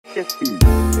just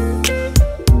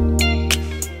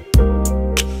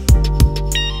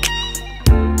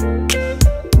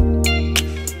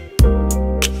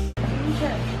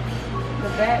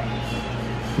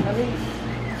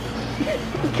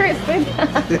Kristen.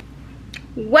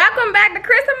 Welcome back to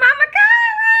Chris and Mama KYRA.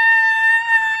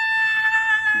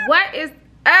 What is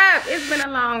up? It's been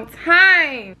a long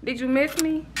time. Did you miss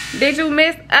me? Did you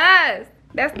miss us?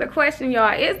 That's the question,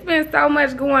 y'all. It's been so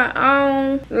much going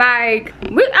on. Like,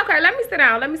 okay, let me sit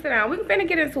down. We can finna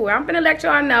get into it. I'm finna let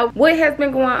y'all know what has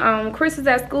been going on. Chris is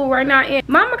at school right now, and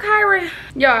Mama KYRA,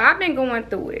 y'all, I've been going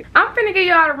through it. I'm finna give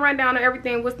y'all the rundown of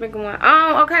everything what's been going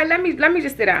on. Okay, let me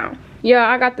just sit down. Yeah,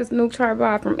 I got this new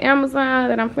tripod from Amazon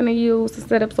that I'm finna use to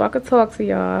set up so I could talk to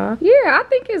y'all. Yeah, I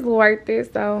think it's worth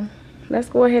it, so let's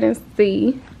go ahead and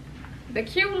see. The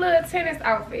cute little tennis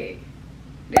outfit.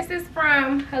 This is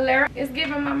from YALL. It's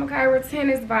giving Mama KYRA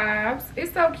tennis vibes.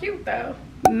 It's so cute though.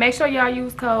 Make sure y'all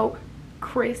use code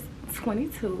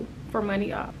CHRIS22 for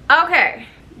money off. Okay,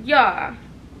 y'all.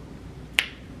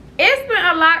 It's been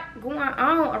a lot going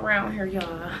on around here,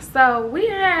 y'all. So we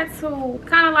had to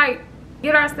kind of like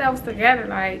get ourselves together.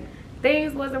 Like,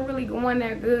 things wasn't really going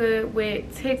that good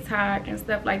with TikTok and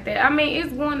stuff like that. I mean,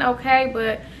 it's going okay,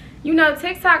 but you know,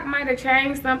 TikTok might have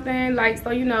changed something, like, so,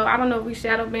 you know, I don't know if we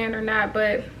shadow banned or not,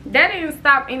 but that didn't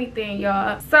stop anything,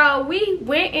 y'all. So we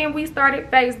went and we started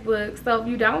Facebook. So if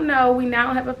you don't know, we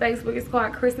now have a Facebook. It's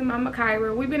called Chris and Mama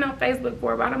KYRA. We've been on Facebook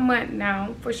for about a month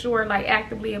now, for sure, like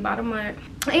actively about a month.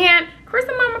 And Chris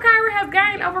and Mama KYRA has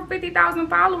gained over 50,000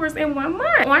 followers in 1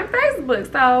 month on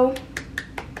Facebook. So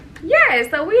yeah,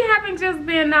 so we haven't just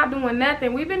been not doing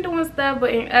nothing. We've been doing stuff,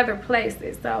 but in other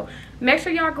places. So make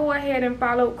sure y'all go ahead and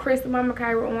follow Chris and Mama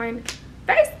KYRA on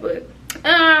Facebook.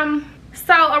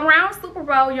 So around Super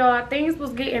Bowl, y'all, things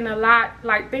was getting a lot,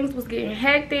 like things was getting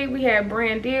hectic. We had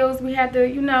brand deals we had to,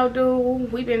 you know, do.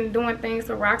 We've been doing things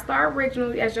for Rockstar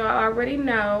Original, as y'all already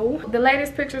know. The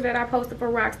latest picture that I posted for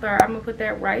Rockstar, I'm gonna put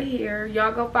that right here.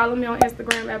 Y'all go follow me on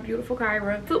Instagram at Beautiful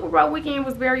KYRA. Super Bowl weekend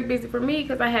was very busy for me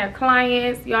because I had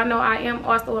clients. Y'all know I am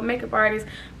also a makeup artist,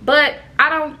 but I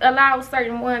don't allow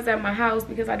certain ones at my house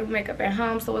because I do makeup at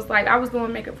home. So it's like I was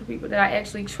doing makeup for people that I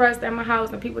actually trust at my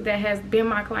house and people that has been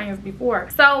my clients before.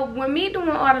 So when me doing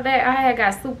all of that, I had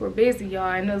got super busy,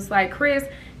 y'all. And it was like Chris,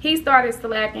 he started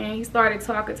slacking. He started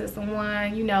talking to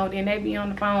someone, you know, then they be on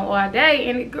the phone all day.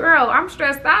 And girl, I'm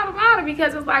stressed out about it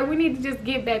because it's like we need to just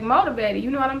get back motivated. You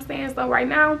know what I'm saying? So right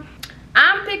now,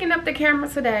 I'm picking up the camera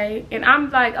today and I'm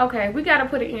like, okay, we got to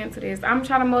put an end to this. I'm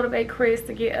trying to motivate Chris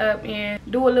to get up and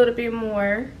do a little bit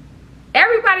more.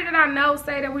 Everybody that I know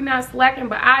say that we're not slacking,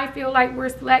 but I feel like we're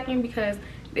slacking because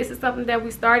this is something that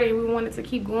we started and we wanted to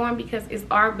keep going because it's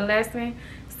our blessing.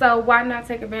 So why not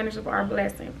take advantage of our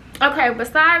blessing? Okay,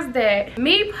 besides that,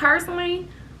 me personally,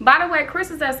 by the way,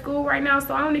 Chris is at school right now,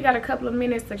 so I only got a couple of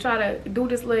minutes to try to do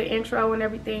this little intro and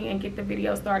everything and get the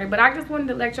video started. But I just wanted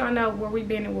to let y'all know where we've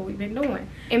been and what we've been doing.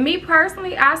 And me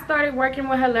personally, I started working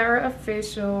with YALL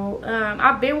Official.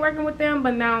 I've been working with them,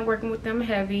 but now I'm working with them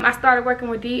heavy. I started working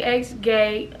with DH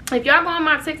Gate. If y'all go on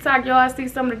my TikTok, y'all see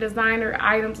some of the designer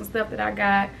items and stuff that I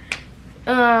got.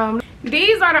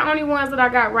 These are the only ones that I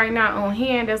got right now on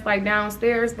hand that's like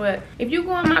downstairs. But if you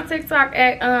go on my TikTok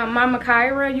at Mama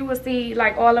KYRA, you will see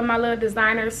like all of my little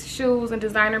designer shoes and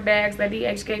designer bags that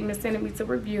DH Gate been sending me to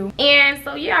review. And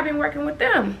so yeah, I've been working with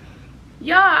them.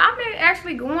 Y'all, I've been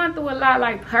actually going through a lot,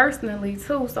 like personally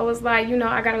too. So it's like, you know,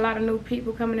 I got a lot of new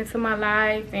people coming into my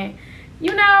life, and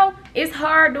you know, it's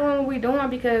hard doing what we're doing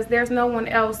because there's no one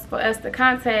else for us to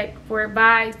contact for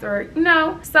advice or, you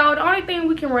know. So the only thing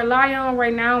we can rely on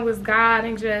right now is God,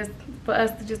 and just for us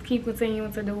to just keep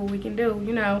continuing to do what we can do,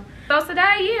 you know. So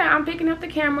today, yeah, I'm picking up the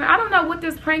camera. I don't know what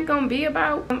this prank gonna be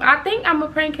about. I think I'm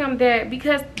gonna prank him that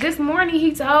because this morning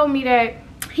he told me that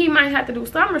he might have to do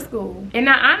summer school, and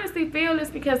I honestly feel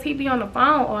it's because he be on the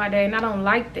phone all day, and I don't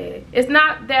like that. It's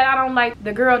not that I don't like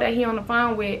the girl that he on the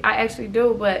phone with, I actually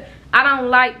do, but I don't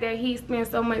like that he spends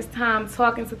so much time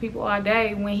talking to people all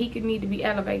day when he could need to be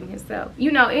elevating himself.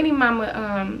 You know, any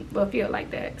mama will feel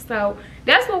like that. So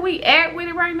that's what we at with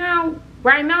it right now.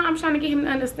 Right now, I'm trying to get him to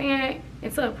understand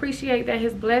and to appreciate that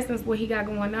his blessings, what he got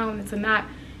going on, and to not,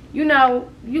 you know,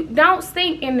 you don't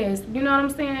sink in this. You know what I'm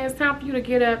saying? It's time for you to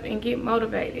get up and get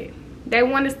motivated. They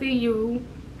want to see you.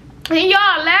 And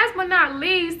y'all, last but not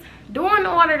least, doing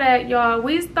all of that, y'all,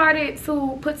 we started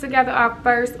to put together our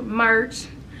first merch,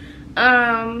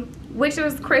 which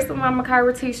was Chris and Mama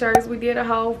KYRA t-shirts. We did a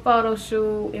whole photo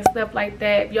shoot and stuff like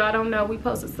that. If y'all don't know, we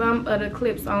posted some of the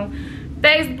clips on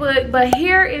Facebook, but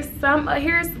here's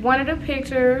one of the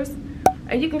pictures.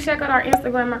 And you can check out our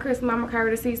Instagram, at Chris Momma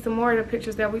KYRA, to see some more of the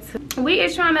pictures that we took. We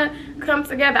is trying to come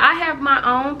together. I have my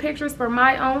own pictures for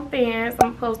my own fans. I'm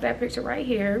gonna post that picture right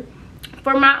here.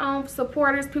 For my own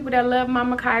supporters, people that love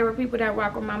Momma KYRA, people that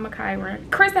rock with Momma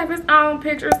KYRA. Chris have his own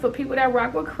pictures for people that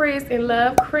rock with Chris and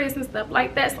love Chris and stuff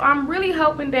like that. So I'm really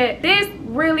hoping that this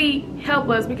really help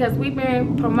us, because we've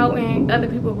been promoting other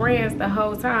people's brands the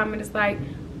whole time, and it's like,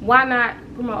 why not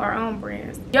promote our own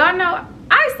brands? Y'all know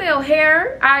I sell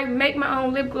hair, I make my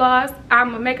own lip gloss,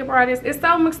 I'm a makeup artist. It's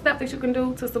so much stuff that you can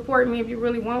do to support me if you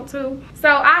really want to. So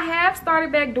I have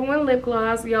started back doing lip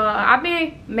gloss, y'all. I've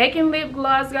been making lip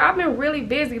gloss, y'all. I've been really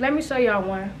busy. Let me show y'all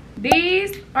one.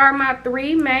 These are my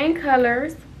 3 main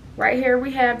colors. Right here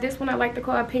we have this one I like to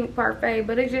call Pink Parfait,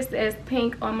 but it just says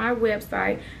pink on my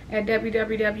website at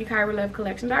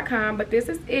www.KYRALoveCollection.com, but this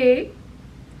is it.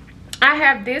 I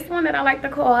have this one that I like to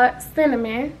call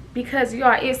Cinnamon, because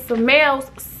y'all, it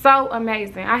smells so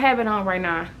amazing. I have it on right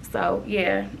now, so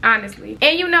yeah, honestly.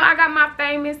 And you know, I got my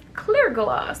famous clear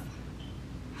gloss.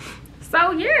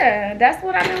 So yeah, that's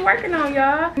what I've been working on,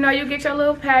 y'all. You know, you get your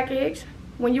little package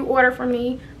when you order from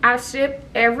me. I ship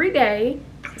every day,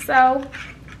 so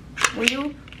when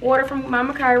you order from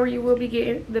Momma KYRA, you will be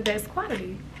getting the best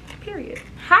quality, period.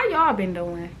 How y'all been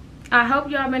doing? I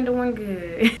hope y'all been doing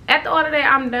good. At the end of the day,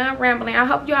 I'm done rambling. I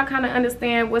hope y'all kind of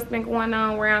understand what's been going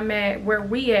on, where I'm at, where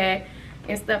we at,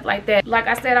 and stuff like that. Like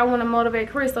I said, I want to motivate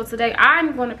Chris, so today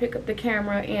I'm going to pick up the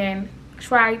camera and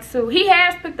try to, he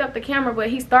has picked up the camera, but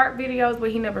he start videos, but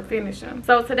he never finished them.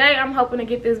 So today I'm hoping to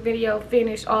get this video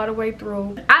finished all the way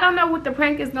through. I don't know what the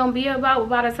prank is going to be about, but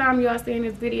by the time y'all seeing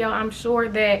this video, I'm sure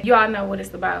that y'all know what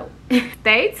it's about.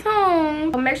 Stay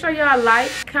tuned. Make sure y'all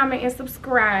like, comment, and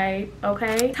subscribe,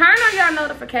 okay? Turn on y'all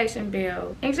notification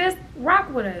bell and just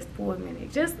rock with us for a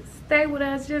minute. Just stay with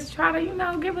us. Just try to, you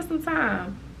know, give us some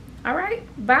time. All right?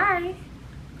 Bye.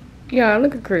 Y'all,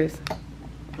 look at Chris.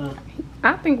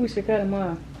 I think we should cut him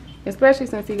off, especially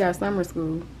since he got summer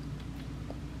school.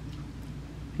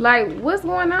 Like, what's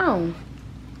going on?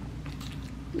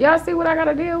 Y'all see what I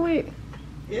gotta deal with?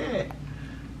 Yeah.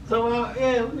 So,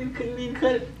 yeah, we need to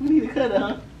cut it. We need to cut it,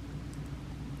 huh?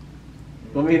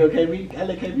 Want me to KB? I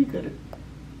let KB cut it.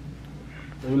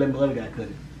 So we let my other guy cut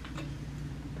it.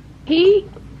 He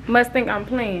must think I'm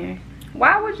playing.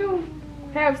 Why would you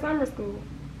have summer school?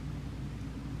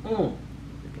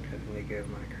 Because we give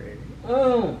my credit.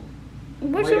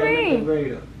 What you mean?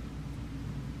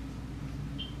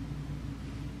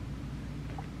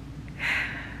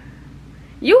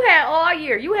 You had all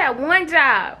year. You had one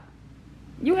job.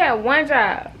 You had one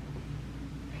job.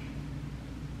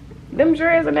 Them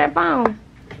dreads on that phone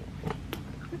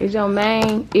is your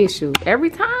main issue every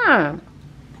time.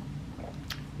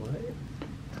 What?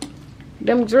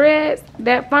 Them dreads,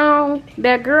 that phone,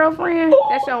 that girlfriend,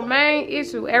 that's your main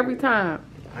issue every time.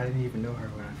 I didn't even know her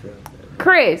when I felt that.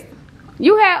 Chris,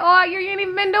 you had all year, you ain't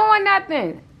even been doing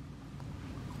nothing.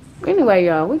 Anyway,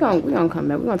 y'all, we gonna come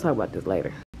back. We're gonna talk about this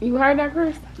later. You heard that,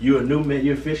 Chris? You a new man.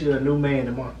 You officially a new man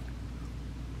tomorrow.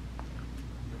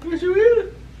 Yes, you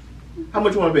is. How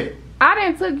much you want to bet? I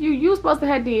didn't took you. You supposed to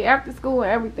have did after school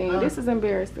and everything. This is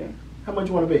embarrassing. How much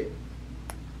you want to bet?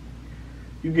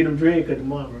 You get them dread cut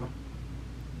tomorrow, bro.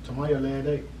 Tomorrow your last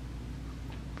day.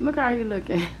 Look how you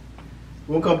looking.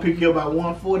 We'll come pick you up about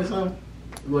 140 something.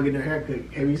 We're gonna get their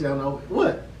haircut. Have you said no?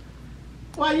 What?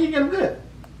 Why you get them cut?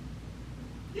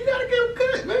 You gotta get them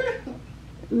cut, man.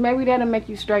 Maybe that'll make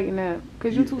you straighten up,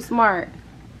 cause you too smart.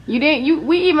 You didn't.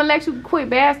 We even let you quit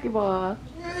basketball.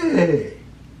 Yeah.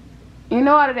 In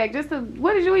order that,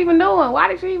 what did you even doing? Why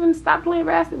did you even stop playing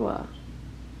basketball?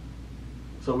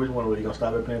 So which one? Are you gonna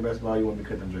stop at playing basketball? Or you want me to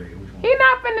cut them dread? Which one? He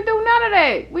not finna do none of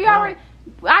that. We already.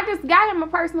 I just got him a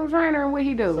personal trainer, and what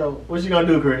he do? So what you gonna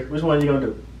do, Chris? Which one you gonna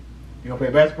do? You gonna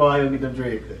play basketball? Or you gonna get them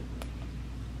dread cut?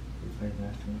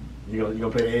 You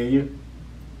gonna play the AAU?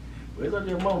 Well, it's up to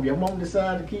your mom. Your mom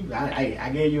decided to keep. I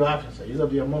gave you options, so it's up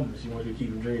to your mom if she wants you to keep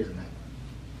them dreads or not.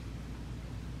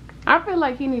 I feel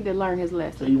like he need to learn his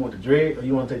lesson. So you want the dread, or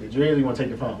you want to take the dread, or you want to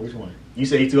take the phone? Which one? You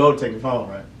say he's too old to take the phone,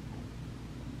 right?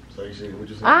 So you said what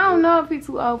you said? I don't know if he's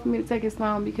too old for me to take his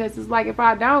phone, because it's like if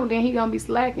I don't, then he gonna be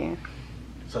slacking.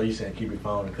 So you saying keep your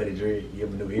phone and cut his dread? Give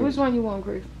him a new image. Which one you want,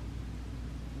 Chris?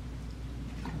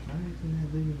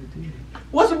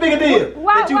 What's the bigger deal?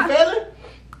 That you failing?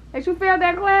 That you failed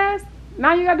that class?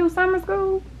 Now you gotta do summer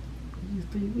school?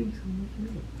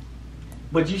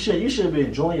 But you should be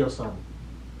enjoying your summer.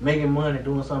 Making money,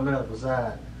 doing something else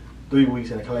besides 3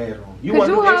 weeks in the classroom. You want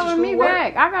to do extra holding me school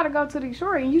back. I gotta go to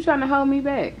Detroit and you trying to hold me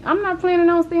back. I'm not planning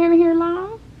on staying here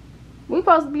long. We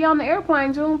supposed to be on the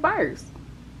airplane June 1st.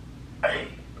 Hey,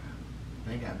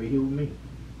 they gotta be here with me.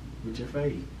 With your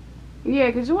face.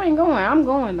 Yeah, cause you ain't going. I'm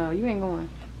going though. You ain't going.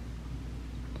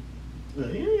 Yeah,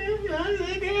 he's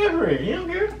a girlfriend. He don't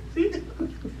care.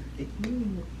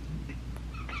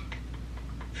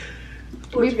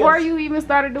 Before you even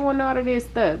started doing all of this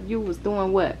stuff, you was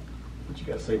doing what? What you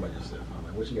gotta say about yourself?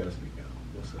 Like, what you gotta speak out?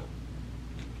 What's up?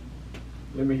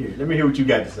 Let me hear what you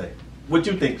got to say. What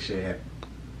you think should happen?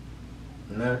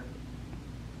 Nah.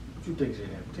 What you think should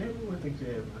happen? Tell me what you think should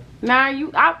happen. Nah,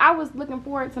 I was looking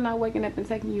forward to not waking up and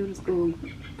taking you to school.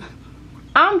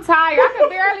 I'm tired. I can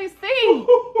barely see.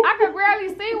 I can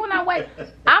barely see when I wake.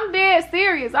 I'm dead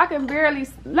serious. I can barely.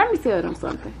 Let me tell them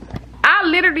something. I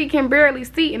literally can barely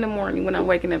see in the morning when I'm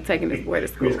waking up taking this boy to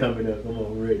school. He's coming up. Come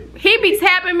on, we're ready. He be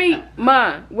tapping me,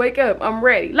 "Ma, wake up. I'm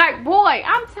ready." Like, boy,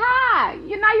 I'm tired.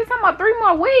 You talking about 3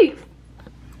 more weeks.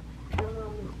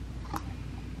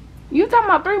 You talking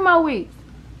about 3 more weeks.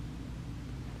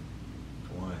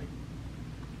 Why?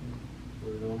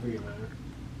 What it gonna be, man?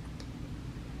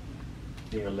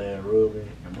 You gonna land rubbing?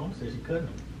 And Mom said she couldn't.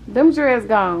 Them dreads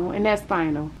gone, and that's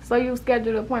final. So you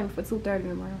scheduled an appointment for 2:30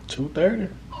 tomorrow. 2:30?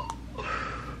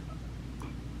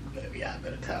 Baby, I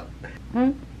better talk.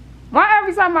 Why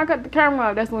every time I cut the camera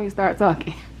off, that's when you start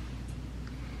talking?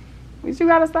 What you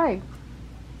gotta say?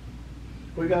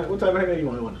 What type of haircut you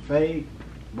want? You want a fade?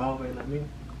 Bald fade like me?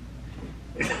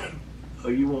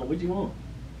 Or you want, what you want?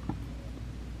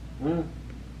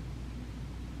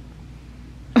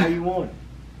 How you want it?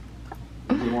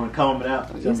 You want to comb it out?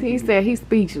 He said he's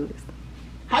speechless.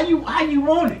 How you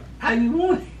want it? How you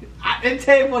want it? I didn't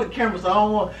tell you for the camera, so I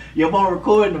don't want your mom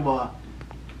recording tomorrow.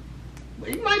 But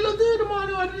you might look good tomorrow,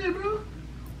 though, after that, bro.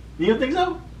 You don't think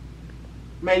so?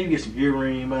 Man, you get some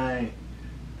earring, man.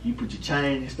 You put your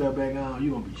chain and stuff back on,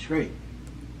 you gonna be straight.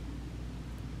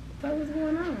 So what's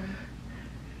going on?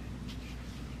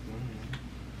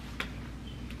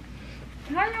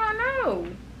 How y'all know?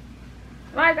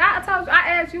 Like I told you, I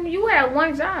asked you, you had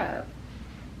one job.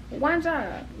 One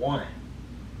job. One.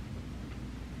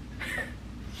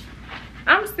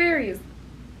 I'm serious.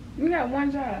 You got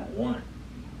one job. One.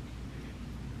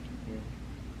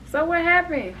 So what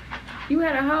happened? You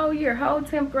had a whole year, whole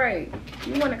 10th grade.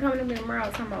 You want to come to me tomorrow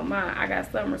talking about, "Ma, I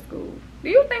got summer school." Do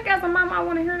you think as a mom I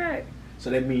want to hear that? So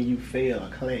that means you fail a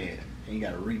class and you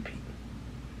got to repeat.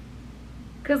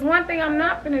 Because one thing I'm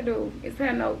not going to do is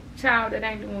have no child that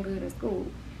ain't doing good in school.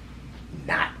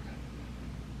 Not.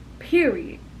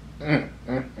 Period.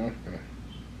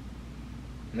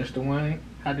 Mr. Wayne,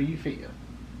 how do you feel?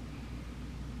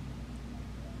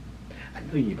 I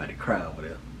know you about to cry over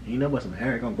there. You know what, some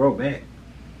hair gonna grow back.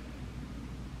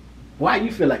 Why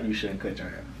you feel like you shouldn't cut your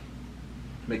hair?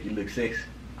 Make you look sexy.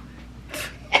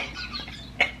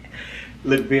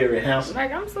 Look very handsome.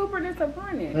 Like, I'm super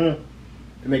disappointed.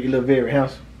 To make you look very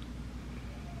handsome.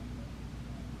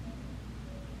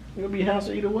 You'll be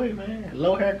handsome either way, man.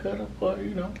 Low haircut or,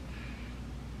 you know.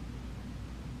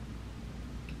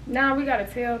 Now we gotta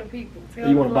tell the people.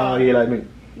 You want a bald head like me?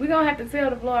 We gonna have to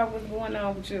tell the vlog what's going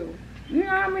on with you. You know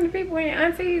how many people and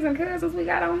aunties and cousins we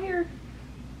got on here?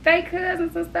 Fake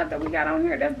cousins and stuff that we got on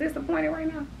here that's disappointed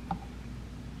right now.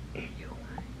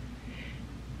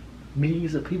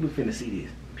 Millions of people finna see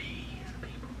this. Millions of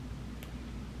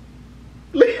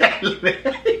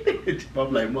people.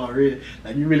 I'm like, Mom, really?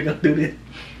 Like, you really gonna do this?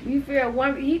 You feel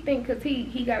he think because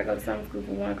he gotta go to summer school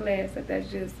for one class that's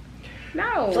just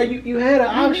no. So you had an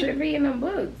option. You need to be in them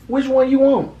books. Which one you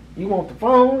want? You want the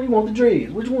phone? You want the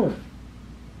dreads? Which one?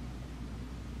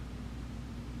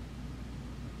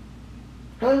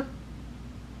 Huh?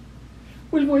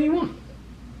 Which one you want?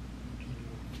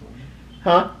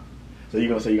 Huh? So you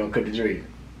gonna say you're gonna cut the dread?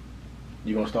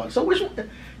 You gonna start? So which one?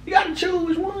 You gotta choose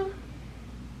which one.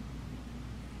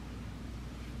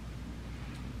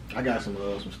 I got some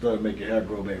stuff to make your hair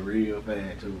grow back real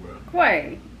fast too, bro.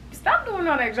 Wait, stop doing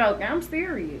all that joking. I'm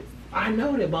serious. I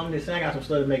know that, but I'm just saying I got some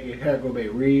stuff to make your hair grow back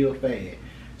real fast.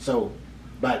 So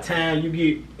by the time you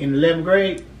get in 11th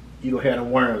grade, you gonna have the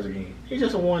worms again. It's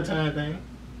just a one-time thing.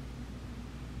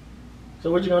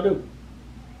 So what you gonna do?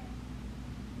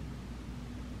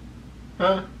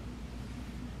 Huh?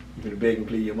 You gonna beg and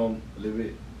plead your mom a little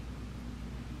bit?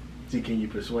 See, can you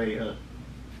persuade her?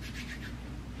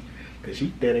 Cause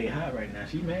she that ain't hot right now.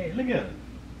 She mad. Look at her.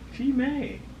 She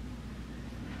mad.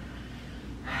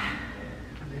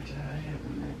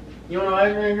 You want no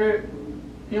ice cream, Greg?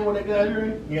 You don't want that good ice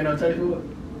cream? You got no taste for it?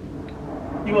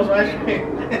 You want some ice cream?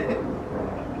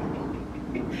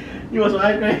 You want some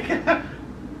ice cream?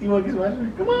 You want to get some ice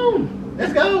cream? Come on.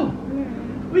 Let's go.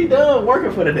 We done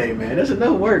working for the day, man. That's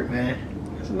enough work, man.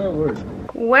 That's enough work.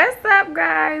 What's up,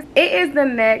 guys? It is the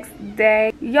next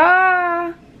day.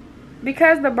 Y'all,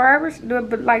 because the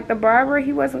barber,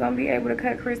 he wasn't gonna be able to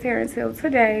cut Chris' hair until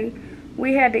today.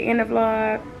 We had to end the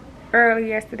vlog early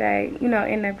yesterday, you know,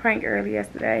 in the prank early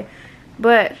yesterday.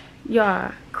 But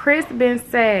y'all, Chris been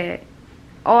sad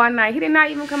all night. He did not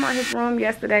even come out his room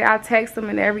yesterday. I texted him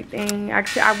and everything. I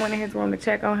went in his room to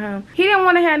check on him. He didn't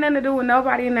want to have nothing to do with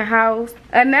nobody in the house.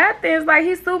 Another thing is, like,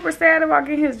 he's super sad about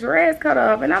getting his dreads cut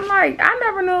off. And I'm like, I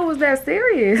never knew it was that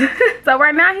serious. So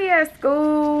right now he at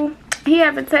school. He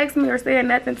haven't texted me or said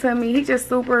nothing to me. He just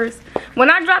super... When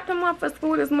I dropped him off for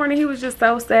school this morning, he was just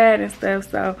so sad and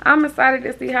stuff. So I'm excited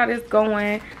to see how this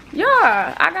going.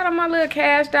 Yeah, I got on my little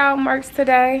cashed out merch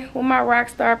today with my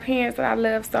Rockstar pants that I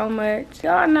love so much.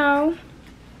 Y'all know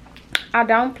I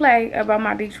don't play about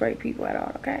my Detroit people at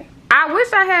all, okay? I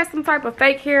wish I had some type of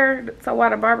fake hair so while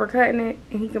the barber cutting it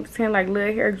and he can pretend like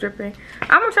little hair dripping.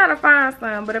 I'm gonna try to find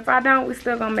some, but if I don't, we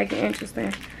still gonna make it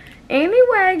interesting.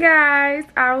 Anyway, guys,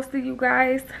 I'll see you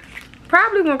guys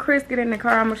probably when Chris get in the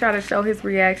car. I'm gonna try to show his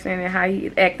reaction and how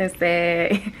he's acting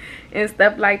sad and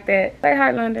stuff like that. Say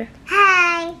hi, London.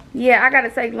 Hi. Yeah, I gotta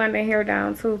take London hair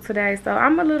down too today, so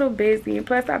I'm a little busy, and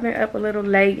plus I've been up a little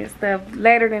late and stuff,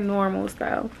 later than normal.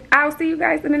 So I'll see you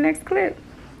guys in the next clip.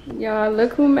 Y'all,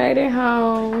 look who made it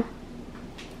home.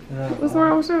 What's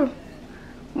wrong with you?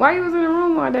 Why you was in the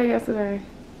room all day yesterday?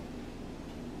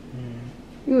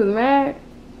 You was mad?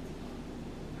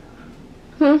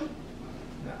 Then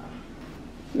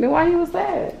why you was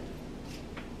sad?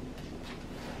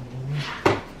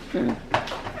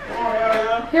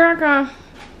 Here I come.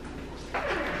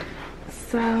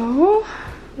 So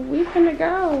we finna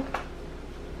go.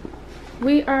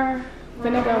 We are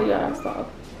finna go, y'all. So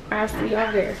I'll see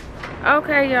y'all there.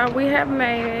 Okay, y'all, we have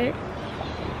made it.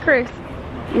 Chris,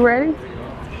 you ready?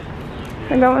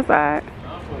 To go inside?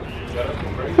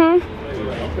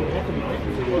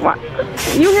 What?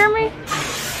 You hear me?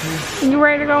 You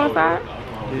ready to go inside?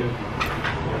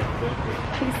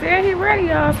 He said he ready,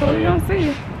 y'all, so we gonna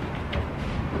see.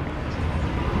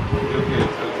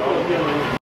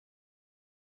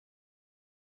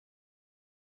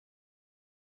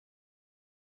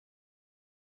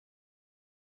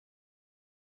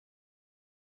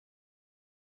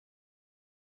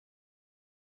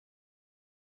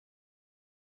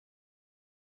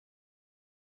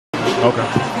 Okay.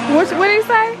 What did he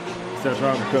say? Instead of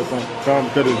trying to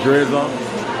cut his dreads off?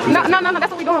 No, that's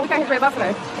what we doing. We got his dreads off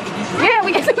today. Yeah,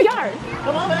 we are.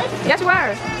 Come on, man. Yes, you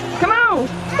are. Come on.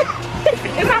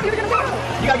 It's time for you to get him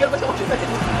out. You gotta get up and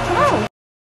Come on.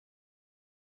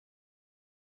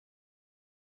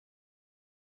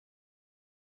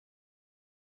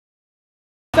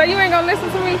 So you ain't gonna listen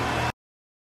to me?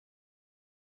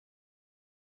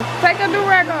 Take a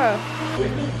do-rag off.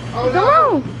 Come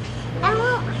on.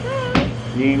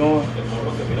 You ain't going?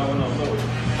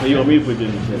 So you want me to put this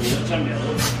in the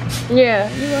Yeah,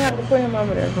 you're gonna have to put him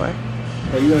over there, boy.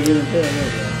 Oh, you gonna get in there?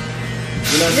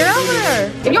 Get over there.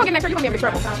 If you don't get in that chair, you're gonna be in big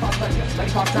trouble.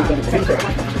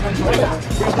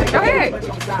 Go ahead.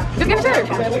 Just get in the chair.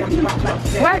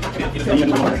 What?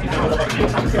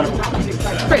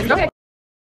 Chris, go ahead.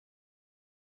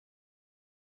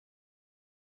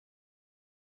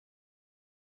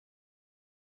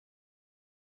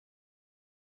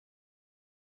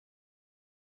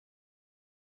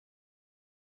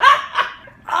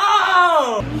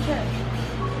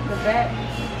 The back.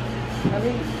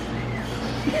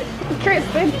 Chris,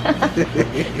 sit down.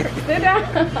 Sit down.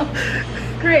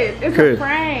 Chris, it's a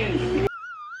prank.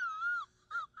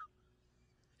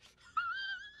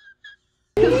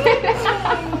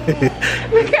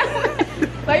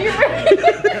 Are you ready?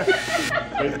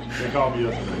 They called me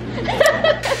yesterday.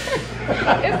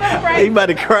 It's a prank. He about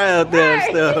to cry out there and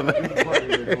stuff.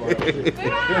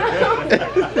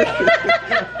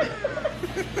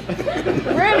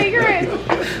 Really, Chris?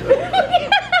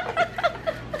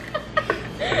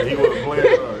 He wasn't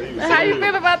playing. How you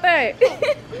feel about that?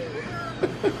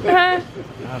 Huh?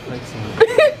 I think so.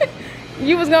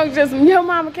 You was gonna just, your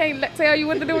mama can't tell you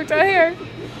what to do with your hair?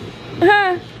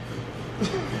 Huh?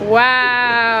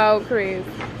 Wow, Chris.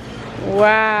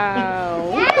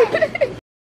 Wow.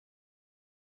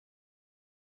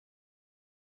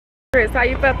 Chris, how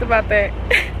you felt about that?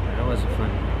 That wasn't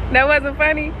funny. That wasn't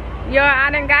funny? Y'all,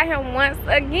 I done got him once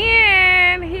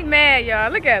again. He mad, y'all.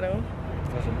 Look at him.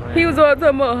 He was all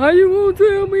talking about, how you gonna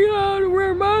tell me how to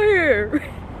wear my hair?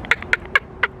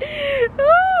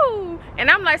 Ooh. And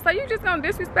I'm like, so you just gonna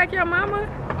disrespect your mama?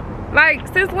 Like,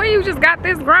 since when you just got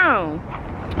this grown?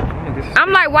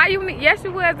 I'm like, why you need, yes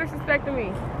you was disrespecting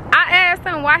me. I asked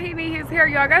him why he need his hair,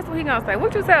 y'all. Guess what he gonna say?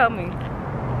 What you tell me?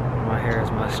 My hair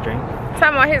is my strength.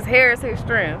 Talking about his hair is his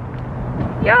strength.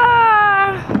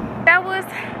 Y'all, that was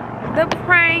the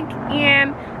prank,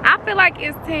 and I feel like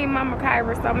it's Team Momma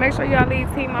KYRA, so make sure y'all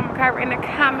leave Team Momma KYRA in the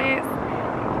comments.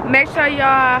 Make sure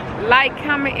y'all like,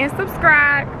 comment, and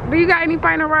subscribe. Do you got any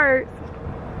final words?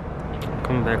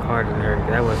 Coming back harder than her.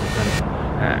 That wasn't funny.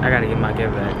 I gotta get my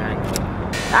gift back. I ain't gonna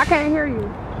lie. I can't hear you.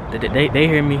 They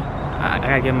hear me. I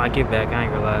gotta get my gift back. I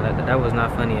ain't gonna lie. That was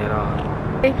not funny at all.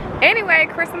 Anyway,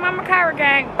 Chris and Momma KYRA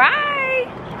gang, bye.